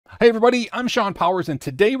Hey everybody, I'm Sean Powers, and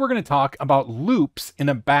today we're going to talk about loops in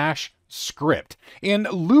a bash script. And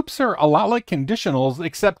loops are a lot like conditionals,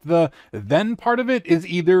 except the then part of it is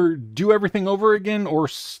either do everything over again or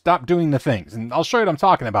stop doing the things. And I'll show you what I'm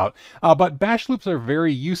talking about. But bash loops are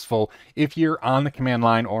very useful if you're on the command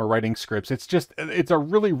line or writing scripts. It's a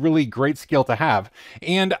really, really great skill to have.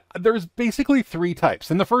 And there's basically three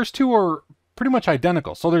types. And the first two are pretty much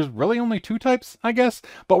identical. So there's really only two types, I guess,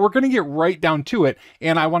 but we're going to get right down to it.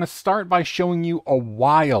 And I want to start by showing you a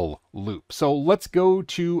while loop. So let's go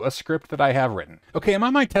to a script that I have written. Okay, I'm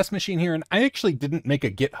on my test machine here, and I actually didn't make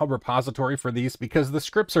a GitHub repository for these because the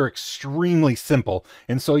scripts are extremely simple.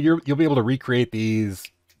 And so you'll be able to recreate these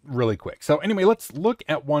really quick. So anyway, let's look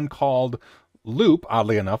at one called loop,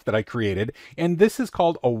 oddly enough, that I created, and this is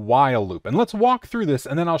called a while loop. And let's walk through this,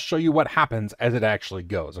 and then I'll show you what happens as it actually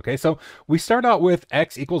goes. Okay, so we start out with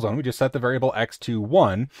x equals 1. We just set the variable x to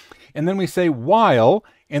 1, and then we say while,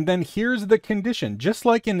 and then here's the condition. Just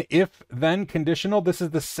like an if-then conditional, this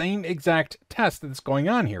is the same exact test that's going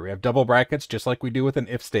on here. We have double brackets, just like we do with an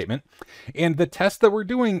if statement, and the test that we're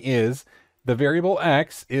doing is the variable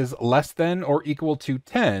x is less than or equal to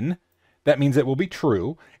 10. That means it will be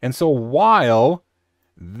true. And so while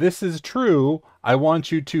this is true, I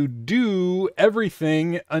want you to do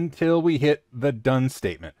everything until we hit the done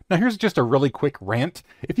statement. Now here's just a really quick rant.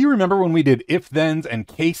 If you remember when we did if-thens and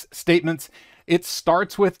case statements, it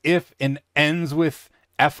starts with if and ends with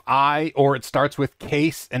fi, or it starts with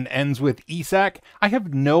case and ends with esac. I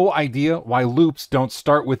have no idea why loops don't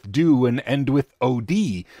start with do and end with od.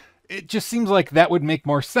 It just seems like that would make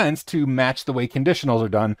more sense to match the way conditionals are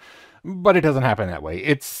done. But it doesn't happen that way.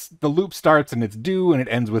 It's the loop starts and it's do and it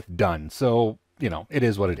ends with done. So, you know, it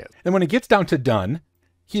is what it is. And when it gets down to done,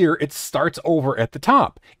 here it starts over at the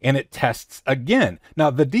top and it tests again. Now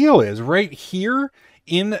the deal is right here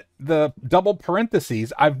in the double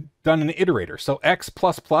parentheses, I've done an iterator. So x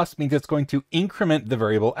plus plus means it's going to increment the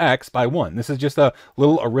variable x by 1. This is just a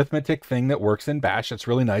little arithmetic thing that works in bash. It's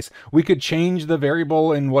really nice. We could change the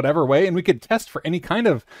variable in whatever way, and we could test for any kind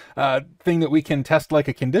of thing that we can test like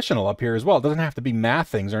a conditional up here as well. It doesn't have to be math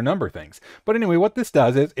things or number things. But anyway, what this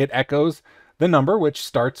does is it echoes the number, which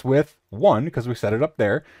starts with 1 because we set it up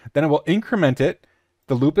there. Then it will increment it.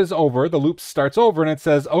 The loop is over. The loop starts over and it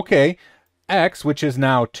says, okay, x, which is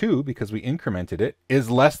now 2 because we incremented it,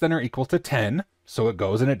 is less than or equal to 10. So it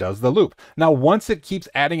goes and it does the loop. Now, once it keeps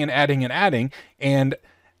adding and adding and adding, and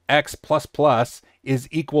x plus plus is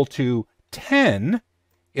equal to 10,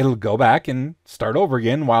 it'll go back and start over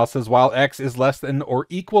again. While it says while x is less than or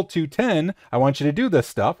equal to 10, I want you to do this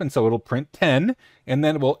stuff. And so it'll print 10, and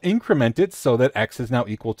then it will increment it so that x is now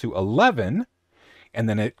equal to 11. And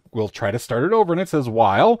then it will try to start it over, and it says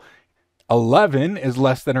while 11 is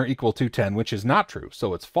less than or equal to 10, which is not true,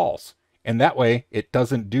 so it's false. And that way, it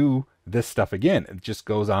doesn't do this stuff again. It just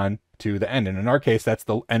goes on to the end. And in our case, that's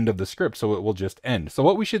the end of the script, so it will just end. So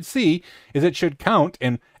what we should see is it should count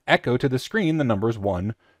and echo to the screen the numbers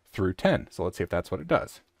 1 through 10. So let's see if that's what it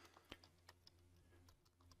does.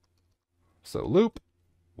 So loop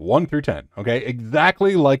 1 through 10, okay?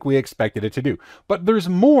 Exactly like we expected it to do. But there's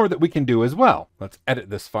more that we can do as well. Let's edit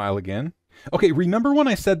this file again. Okay, remember when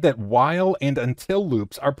I said that while and until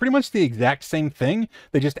loops are pretty much the exact same thing?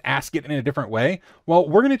 They just ask it in a different way? Well,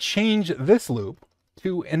 we're going to change this loop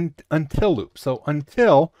to an until loop. So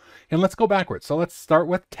until, and let's go backwards. So let's start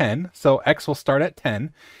with 10. So x will start at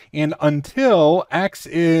 10. And until x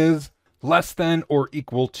is less than or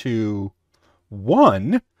equal to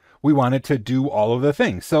 1, we want it to do all of the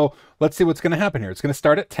things. So let's see what's going to happen here. It's going to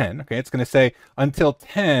start at 10. Okay, it's going to say until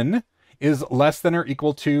 10 is less than or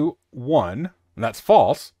equal to 1. And that's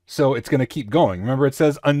false. So it's going to keep going. Remember, it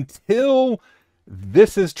says until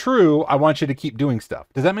this is true, I want you to keep doing stuff.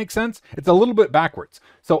 Does that make sense? It's a little bit backwards.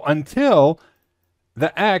 So until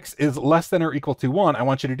the x is less than or equal to 1, I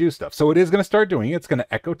want you to do stuff. So it is going to start doing it. It's going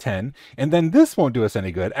to echo 10. And then this won't do us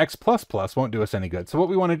any good. X plus plus won't do us any good. So what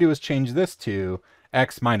we want to do is change this to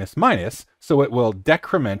x minus minus, so it will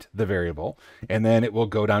decrement the variable, and then it will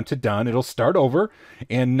go down to done. It'll start over,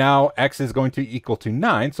 and now x is going to equal to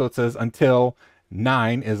 9, so it says until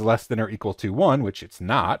 9 is less than or equal to 1, which it's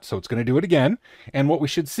not, so it's going to do it again. And what we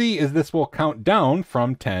should see is this will count down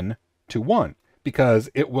from 10 to 1, because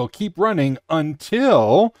it will keep running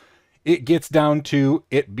until it gets down to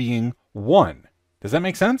it being 1. Does that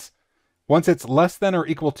make sense? Once it's less than or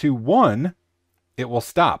equal to 1, it will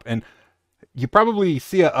stop. And you probably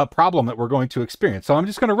see a problem that we're going to experience. So I'm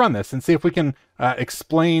just going to run this and see if we can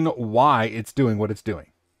explain why it's doing what it's doing.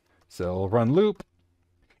 So we'll run loop.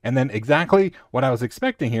 And then exactly what I was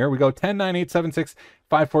expecting here, we go 10, 9, 8, 7, 6,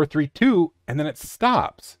 5, 4, 3, 2, and then it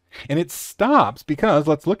stops. And it stops because,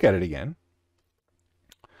 let's look at it again.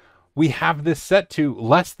 We have this set to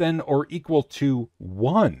less than or equal to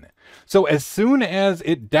 1. So as soon as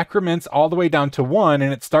it decrements all the way down to 1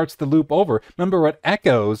 and it starts the loop over, remember what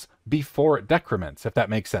echoes before it decrements, if that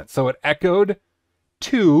makes sense. So it echoed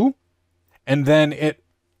 2, and then it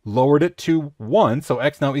lowered it to 1. So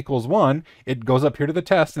x now equals 1. It goes up here to the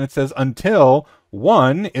test and it says until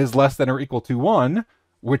 1 is less than or equal to 1,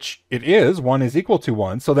 which it is. 1 is equal to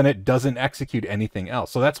 1. So then it doesn't execute anything else.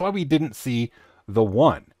 So that's why we didn't see the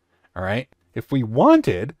 1. All right. If we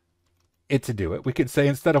wanted it to do it, we could say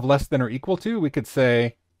instead of less than or equal to, we could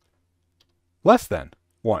say less than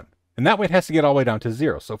 1. And that way it has to get all the way down to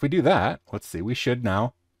 0. So if we do that, let's see, we should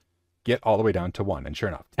now get all the way down to 1. And sure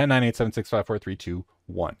enough, 10, 9, 8, 7, 6, 5, 4, 3, 2,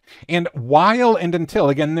 1. And while and until,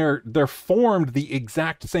 again, they're formed the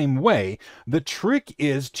exact same way. The trick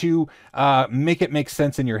is to make it make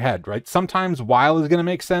sense in your head, right? Sometimes while is going to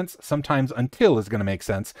make sense. Sometimes until is going to make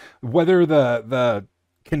sense. Whether the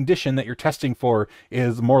condition that you're testing for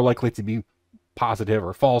is more likely to be positive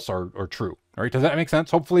or false or true. All right, does that make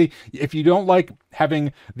sense? Hopefully, if you don't like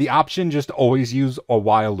having the option, just always use a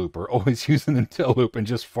while loop or always use an until loop and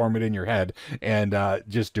just form it in your head and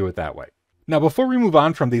just do it that way. Now, before we move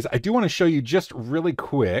on from these, I do want to show you just really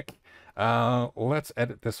quick. Let's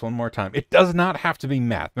edit this one more time. It does not have to be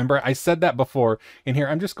math. Remember, I said that before in here.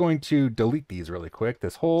 I'm just going to delete these really quick,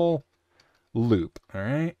 this whole loop. All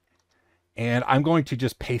right. And I'm going to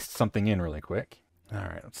just paste something in really quick. All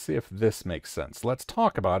right, let's see if this makes sense. Let's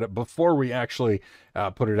talk about it before we actually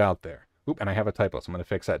put it out there. Oop, and I have a typo, so I'm going to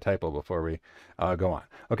fix that typo before we go on.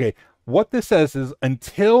 Okay, what this says is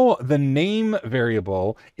until the name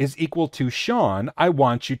variable is equal to Sean, I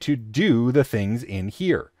want you to do the things in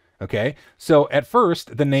here. Okay, so at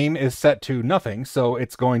first, the name is set to nothing, so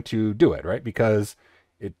it's going to do it, right? Because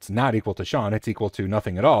it's not equal to Sean, it's equal to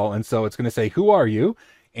nothing at all. And so it's going to say, who are you?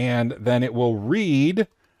 And then it will read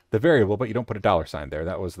the variable, but you don't put a $sign there.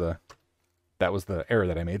 That was the error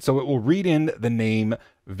that I made. So it will read in the name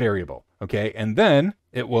variable, okay? And then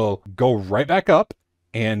it will go right back up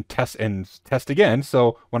and test again.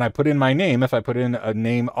 So when I put in my name, if I put in a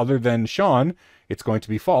name other than Sean, it's going to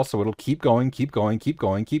be false. So it'll keep going, keep going, keep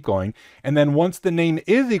going, keep going. And then once the name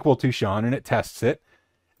is equal to Sean and it tests it,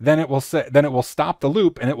 then it will stop the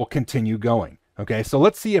loop and it will continue going. Okay, so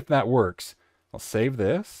let's see if that works. I'll save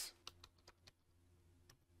this.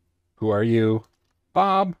 Who are you?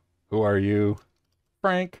 Bob. Who are you?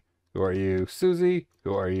 Frank. Who are you? Susie.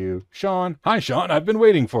 Who are you? Sean. Hi, Sean. I've been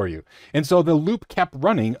waiting for you. And so the loop kept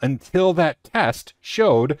running until that test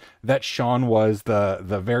showed that Sean was the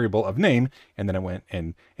variable of name, and then it went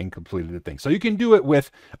and completed the thing. So you can do it with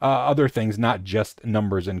other things, not just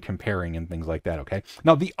numbers and comparing and things like that, okay?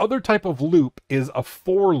 Now, the other type of loop is a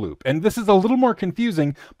for loop, and this is a little more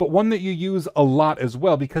confusing, but one that you use a lot as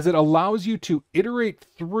well because it allows you to iterate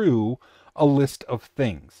through a list of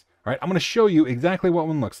things. All right, I'm going to show you exactly what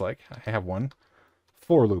one looks like. I have one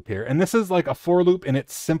for loop here, and this is like a for loop in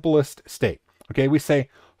its simplest state. Okay, we say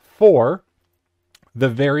for the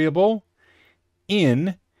variable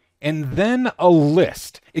in and then a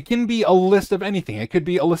list. It can be a list of anything. It could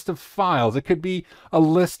be a list of files. It could be a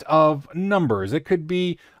list of numbers. It could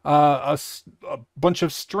be a bunch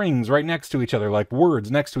of strings right next to each other, like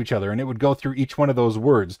words next to each other, and it would go through each one of those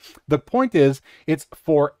words. The point is, it's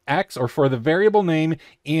for X or for the variable name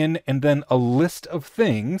in and then a list of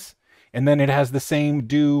things, and then it has the same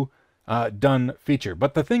do done feature.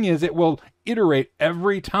 But the thing is, it will iterate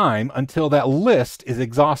every time until that list is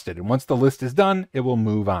exhausted. And once the list is done, it will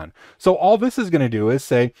move on. So all this is going to do is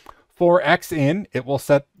say for X in, it will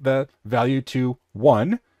set the value to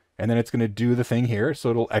 1. And then it's going to do the thing here. So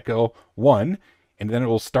it'll echo 1. And then it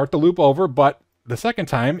will start the loop over. But the second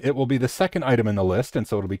time, it will be the second item in the list. And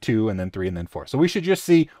so it'll be 2 and then 3 and then 4. So we should just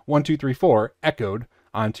see 1, 2, 3, 4 echoed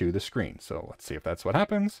onto the screen. So let's see if that's what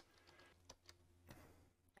happens.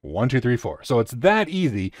 1, 2, 3, 4. So it's that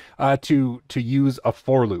easy to use a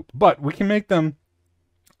for loop, but we can make them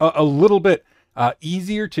a little bit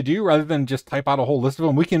easier to do rather than just type out a whole list of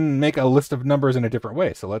them. We can make a list of numbers in a different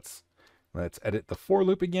way. So let's edit the for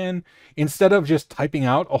loop again. Instead of just typing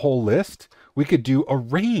out a whole list, we could do a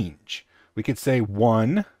range. We could say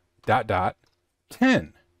 1 ...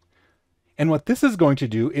 10. And what this is going to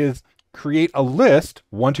do is create a list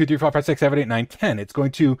 1, 2, 3, 4, 5, 6, 7, 8, 9, 10. It's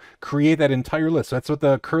going to create that entire list. So that's what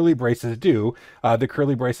the curly braces do. The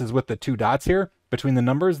curly braces with the 2 dots here between the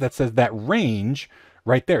numbers, that says that range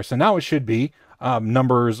right there. So now it should be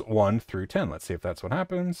numbers 1 through 10. Let's see if that's what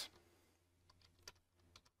happens.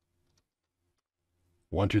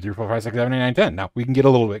 1, 2, 3, 4, 5, 6, 7, 8, 9, 10. Now we can get a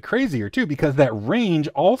little bit crazier too, because that range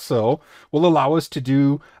also will allow us to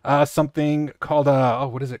do something called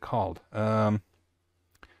what is it called?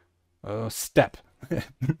 Step.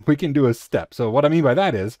 We can do a step. So what I mean by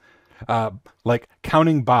that is like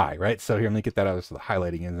counting by, right? So here, let me get that out so the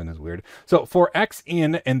highlighting isn't as weird. So for x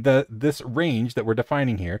in and this range that we're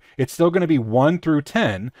defining here, it's still going to be 1 through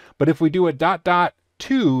 10. But if we do a dot dot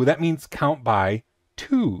 2, that means count by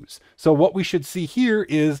 2s. So what we should see here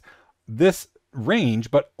is this range,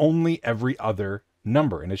 but only every other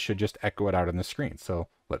number, and it should just echo it out on the screen. So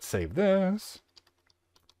let's save this.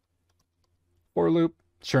 For loop.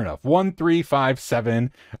 Sure enough, 1, 3, 5,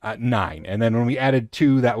 7, 9. And then when we added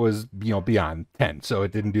 2, that was, beyond 10. So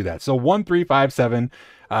it didn't do that. So 1, 3, 5, 7,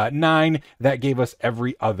 9, that gave us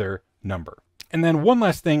every other number. And then one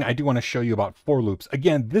last thing I do want to show you about for loops.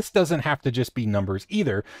 Again, this doesn't have to just be numbers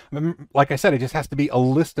either. Like I said, it just has to be a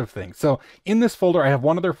list of things. So in this folder, I have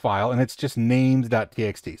one other file, and it's just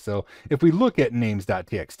names.txt. So if we look at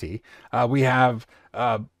names.txt, we have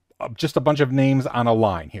just a bunch of names on a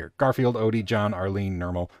line here. Garfield, Odie, John, Arlene,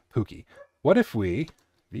 Nermal, Pookie. What if we,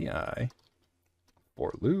 vi,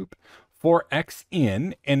 for loop, for x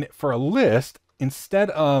in, and for a list,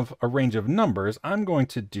 instead of a range of numbers, I'm going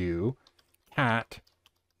to do cat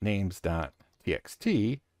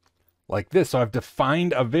names.txt like this. So I've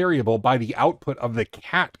defined a variable by the output of the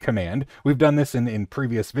cat command. We've done this in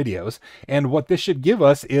previous videos. And what this should give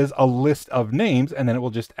us is a list of names, and then it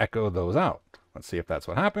will just echo those out. Let's see if that's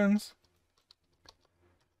what happens.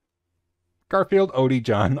 Garfield, Odie,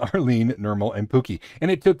 John, Arlene, Nermal, and Pookie. And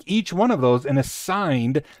it took each one of those and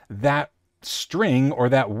assigned that string or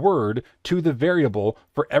that word to the variable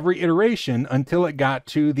for every iteration until it got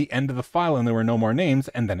to the end of the file and there were no more names,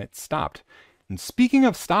 and then it stopped. And speaking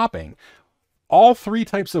of stopping, all three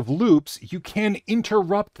types of loops, you can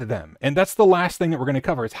interrupt them. And that's the last thing that we're going to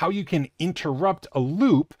cover, is how you can interrupt a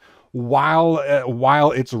loop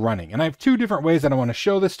while it's running. And I have two different ways that I want to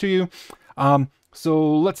show this to you.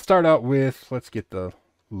 So let's start out with, let's get the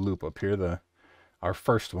loop up here, our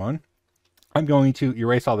first one. I'm going to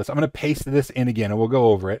erase all this. I'm going to paste this in again, and we'll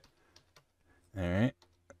go over it. All right.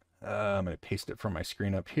 I'm going to paste it from my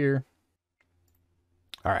screen up here.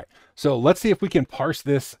 All right. So let's see if we can parse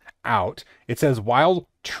this out. It says while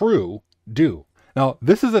true, do. Now,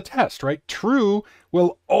 this is a test, right? True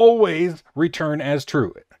will always return as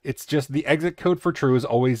true. It's just the exit code for true is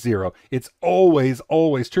always 0. It's always,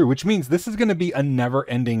 always true, which means this is going to be a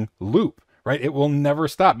never-ending loop, right? It will never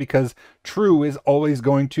stop because true is always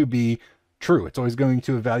going to be true. It's always going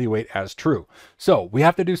to evaluate as true. So we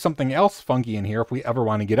have to do something else funky in here if we ever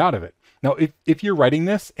want to get out of it. Now, if you're writing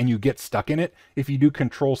this and you get stuck in it, if you do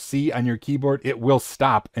Control-C on your keyboard, it will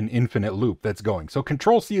stop an infinite loop that's going. So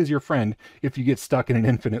Control-C is your friend if you get stuck in an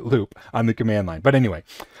infinite loop on the command line. But anyway,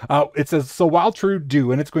 it says, so while true,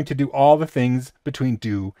 do, and it's going to do all the things between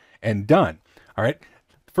do and done. All right.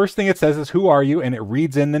 First thing it says is, who are you? And it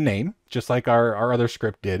reads in the name, just like our other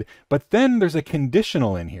script did. But then there's a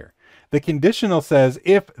conditional in here. The conditional says,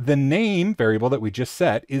 if the name variable that we just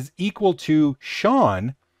set is equal to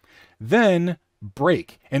Sean, then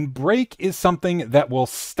break. And break is something that will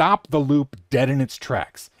stop the loop dead in its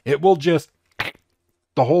tracks. It will just,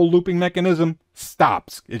 the whole looping mechanism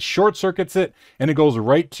stops. It short circuits it, and it goes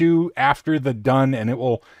right to after the done, and it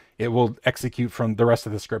will execute from the rest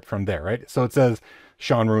of the script from there, right? So it says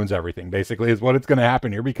Sean ruins everything, basically, is what it's going to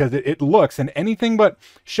happen here, because it looks, and anything but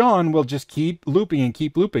Sean will just keep looping and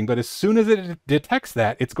keep looping. But as soon as it detects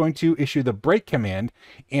that, it's going to issue the break command,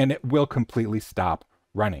 and it will completely stop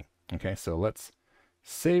running. Okay, so let's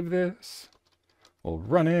save this. We'll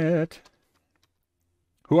run it.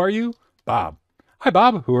 Who are you? Bob. Hi,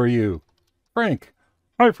 Bob. Who are you? Frank.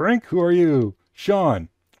 Hi, Frank. Who are you? Sean.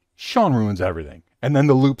 Sean ruins everything. And then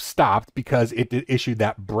the loop stopped because it issued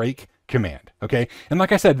that break command. Okay. And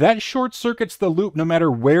like I said, that short circuits the loop no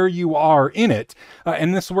matter where you are in it.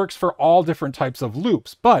 And this works for all different types of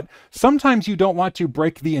loops. But sometimes you don't want to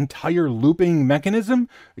break the entire looping mechanism.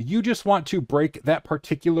 You just want to break that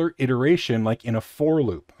particular iteration, like in a for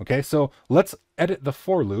loop. Okay. So let's edit the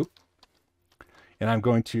for loop. And I'm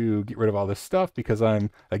going to get rid of all this stuff because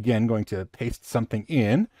I'm, again, going to paste something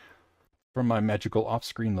in from my magical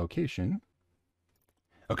off-screen location.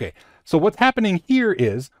 Okay, so what's happening here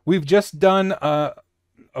is we've just done a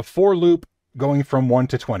for loop going from 1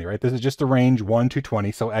 to 20, right? This is just a range 1 to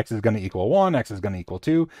 20. So x is going to equal 1, x is going to equal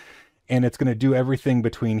 2, and it's going to do everything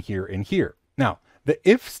between here and here. Now, the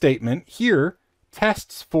if statement here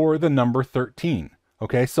tests for the number 13.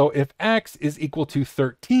 Okay, so if x is equal to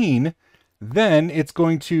 13, then it's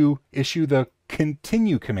going to issue the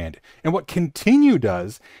continue command. And what continue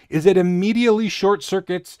does is it immediately short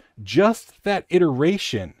circuits just that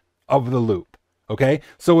iteration of the loop. Okay,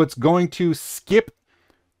 so it's going to skip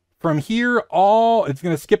from here it's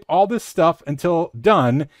going to skip all this stuff until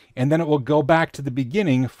done, and then it will go back to the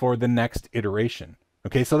beginning for the next iteration.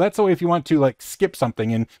 Okay, so that's the way if you want to like skip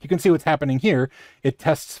something, and you can see what's happening here. It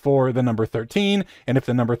tests for the number 13, and if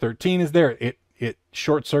the number 13 is there, it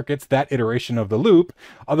short circuits that iteration of the loop.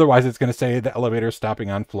 Otherwise, it's going to say the elevator is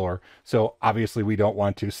stopping on floor. So obviously we don't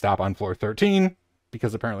want to stop on floor 13,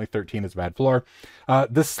 because apparently 13 is a bad floor.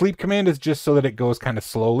 The sleep command is just so that it goes kind of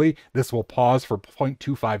slowly. This will pause for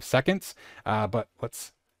 0.25 seconds, but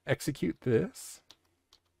let's execute this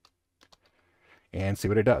and see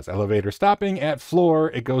what it does. Elevator stopping at floor.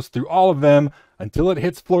 It goes through all of them until it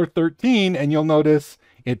hits floor 13, and you'll notice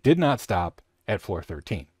it did not stop at floor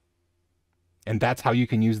 13. And that's how you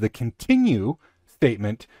can use the continue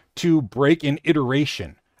statement to break an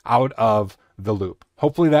iteration out of the loop.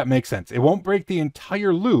 Hopefully that makes sense. It won't break the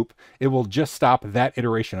entire loop. It will just stop that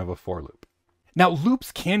iteration of a for loop. Now,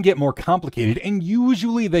 loops can get more complicated, and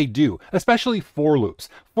usually they do, especially for loops.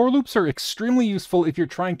 For loops are extremely useful if you're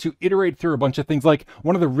trying to iterate through a bunch of things. Like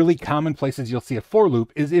one of the really common places you'll see a for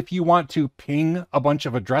loop is if you want to ping a bunch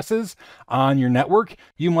of addresses on your network.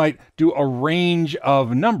 You might do a range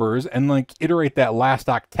of numbers and like iterate that last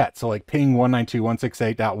octet. So like ping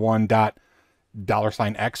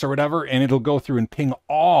 192.168.1.$X or whatever, and it'll go through and ping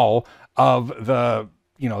all of the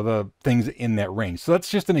the things in that range. So that's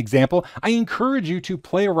just an example. I encourage you to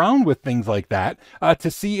play around with things like that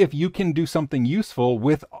to see if you can do something useful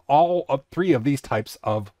with all of 3 of these types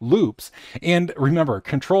of loops. And remember,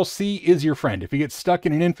 Control C is your friend. If you get stuck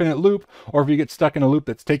in an infinite loop, or if you get stuck in a loop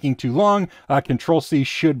that's taking too long, Control C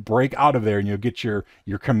should break out of there, and you'll get your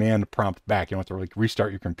command prompt back. You don't have to like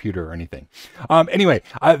restart your computer or anything. Anyway,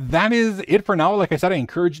 that is it for now. Like I said, I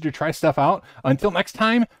encourage you to try stuff out. Until next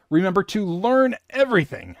time, remember to learn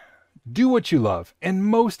everything. Do what you love, and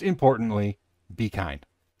most importantly, be kind.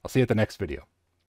 I'll see you at the next video.